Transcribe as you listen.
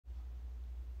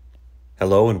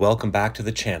Hello and welcome back to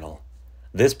the channel.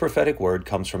 This prophetic word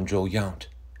comes from Yount,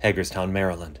 Hagerstown,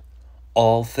 Maryland.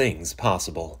 All things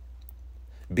possible.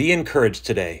 Be encouraged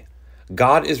today.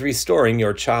 God is restoring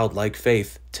your childlike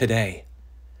faith today.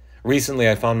 Recently,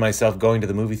 I found myself going to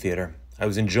the movie theater. I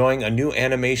was enjoying a new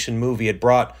animation movie. It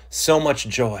brought so much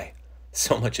joy,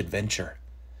 so much adventure.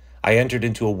 I entered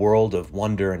into a world of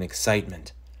wonder and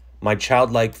excitement. My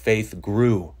childlike faith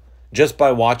grew just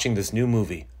by watching this new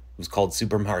movie. It was called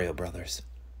Super Mario Brothers.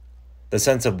 The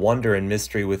sense of wonder and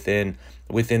mystery within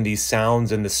these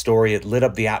sounds and the story, it lit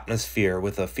up the atmosphere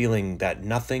with a feeling that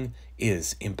nothing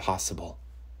is impossible.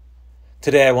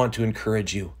 Today I want to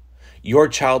encourage you. Your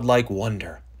childlike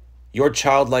wonder, your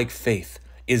childlike faith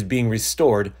is being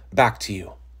restored back to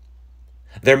you.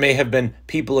 There may have been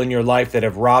people in your life that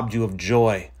have robbed you of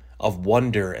joy, of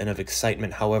wonder, and of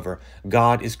excitement. However,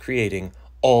 God is creating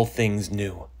all things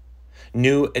new.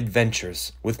 New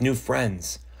adventures with new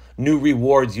friends, new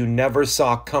rewards you never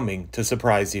saw coming to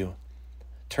surprise you.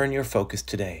 Turn your focus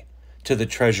today to the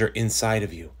treasure inside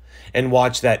of you and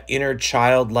watch that inner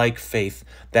childlike faith,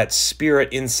 that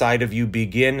spirit inside of you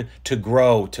begin to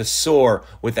grow, to soar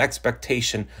with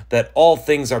expectation that all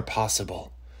things are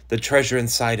possible. The treasure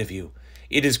inside of you,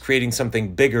 it is creating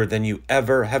something bigger than you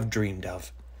ever have dreamed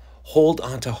of. Hold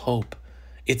on to hope.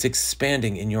 It's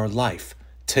expanding in your life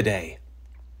today.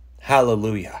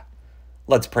 Hallelujah.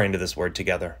 Let's pray into this word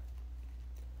together.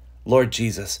 Lord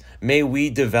Jesus, may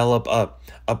we develop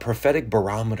a prophetic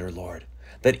barometer, Lord,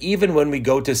 that even when we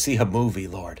go to see a movie,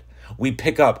 Lord, we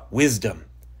pick up wisdom.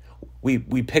 We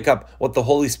pick up what the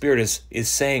Holy Spirit is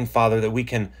saying, Father, that we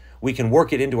can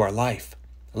work it into our life.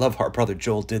 I love how our brother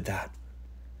Joel did that.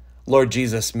 Lord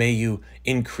Jesus, may you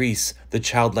increase the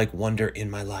childlike wonder in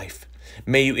my life.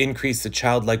 May you increase the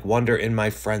childlike wonder in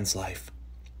my friend's life.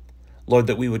 Lord,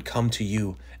 that we would come to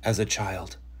you as a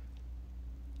child.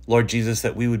 Lord Jesus,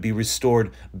 that we would be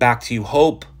restored back to you.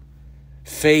 Hope,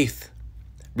 faith,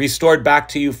 restored back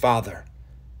to you, Father.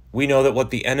 We know that what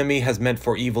the enemy has meant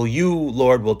for evil, you,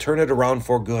 Lord, will turn it around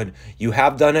for good. You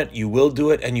have done it, you will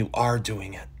do it, and you are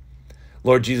doing it.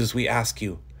 Lord Jesus, we ask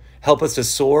you, help us to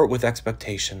soar with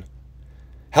expectation.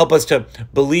 Help us to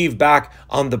believe back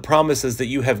on the promises that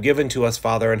you have given to us,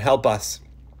 Father, and help us.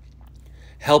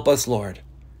 Help us, Lord.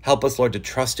 Help us, Lord, to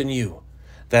trust in you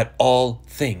that all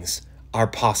things are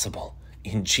possible.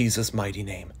 In Jesus' mighty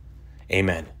name,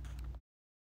 amen.